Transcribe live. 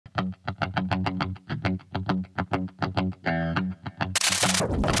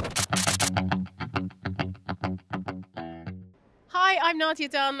I'm Nadia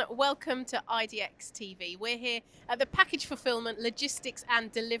Dunn. Welcome to IDX TV. We're here at the Package Fulfillment, Logistics and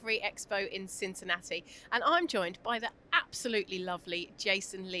Delivery Expo in Cincinnati. And I'm joined by the absolutely lovely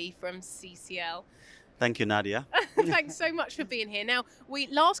Jason Lee from CCL. Thank you, Nadia. Thanks so much for being here. Now, we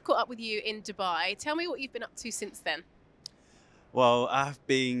last caught up with you in Dubai. Tell me what you've been up to since then. Well, I've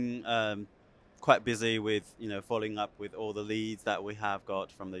been quite busy with, following up with all the leads that we have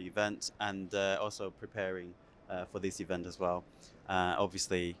got from the event and also preparing for this event as well.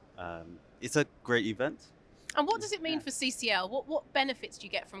 Obviously, it's a great event. And what does it mean for CCL? What benefits do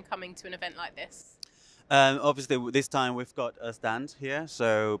you get from coming to an event like this? Obviously, this time we've got a stand here,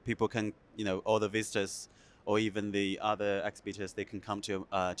 so people can, all the visitors or even the other exhibitors, they can come to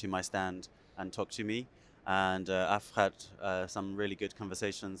my stand and talk to me. And I've had some really good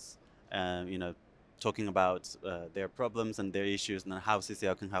conversations, talking about their problems and their issues and how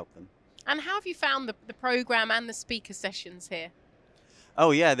CCL can help them. And how have you found the program and the speaker sessions here?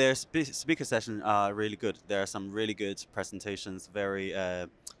 Oh yeah, their speaker sessions are really good. There are some really good presentations, very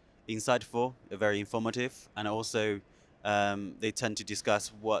insightful, very informative, and also they tend to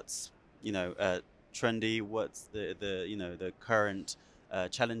discuss what's trendy, what's the current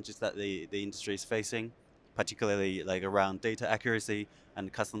challenges that the industry is facing, particularly like around data accuracy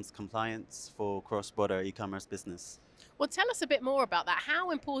and customs compliance for cross-border e-commerce business. Well, tell us a bit more about that.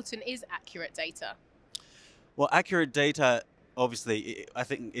 How important is accurate data? Well, accurate data, obviously, I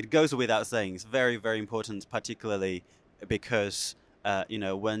think it goes without saying, it's very, very important, particularly because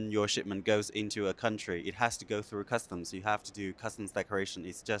when your shipment goes into a country, it has to go through customs. You have to do customs declaration.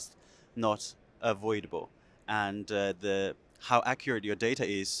 It's just not avoidable. And how accurate your data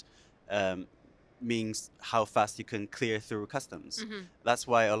is means how fast you can clear through customs. Mm-hmm. That's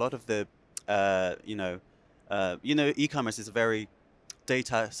why a lot of the, e-commerce is very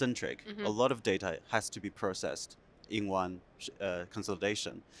data-centric. Mm-hmm. A lot of data has to be processed in one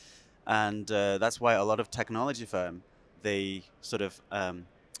consolidation. And that's why a lot of technology firms, they sort of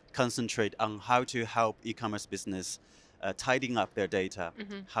concentrate on how to help e-commerce business tidying up their data,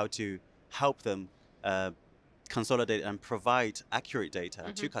 mm-hmm. how to help them consolidate and provide accurate data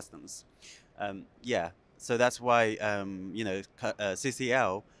mm-hmm. to customs. So that's why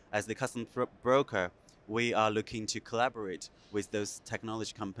CCL, as the customs broker, we are looking to collaborate with those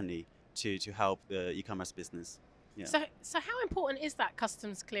technology companies to help the e-commerce business. Yeah. So how important is that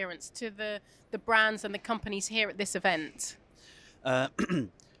customs clearance to the brands and the companies here at this event? I've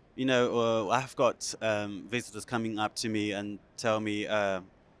got visitors coming up to me and tell me,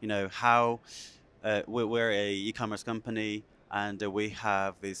 how we're a e-commerce company and we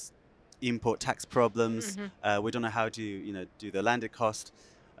have this import tax problems. Mm-hmm. We don't know how to, do the landed cost.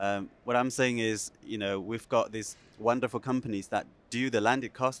 What I'm saying is, we've got these wonderful companies that do the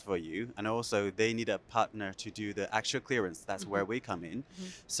landed cost for you, and also they need a partner to do the actual clearance. That's mm-hmm. where we come in. Mm-hmm.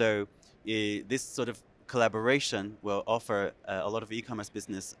 So this sort of collaboration will offer a lot of e-commerce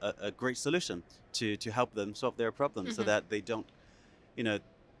business a great solution to help them solve their problems, mm-hmm. so that they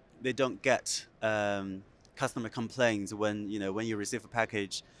don't get customer complaints when you receive a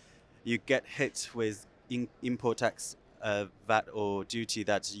package, you get hit with import tax, VAT or duty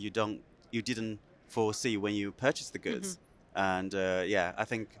that you didn't foresee when you purchased the goods. Mm-hmm. And I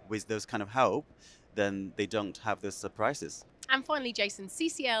think with those kind of help, then they don't have those surprises. And finally, Jason,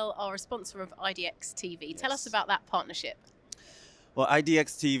 CCL are a sponsor of IDX TV. Yes. Tell us about that partnership. Well,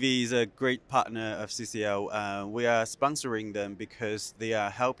 IDX TV is a great partner of CCL. We are sponsoring them because they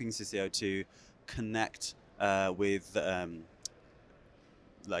are helping CCL to connect with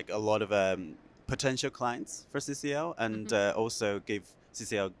like a lot of potential clients for CCL, and mm-hmm. Also give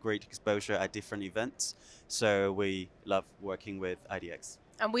CCL great exposure at different events. So we love working with IDX.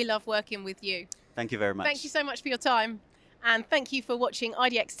 And we love working with you. Thank you very much. Thank you so much for your time. And thank you for watching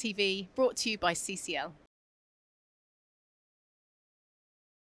IDX TV, brought to you by CCL.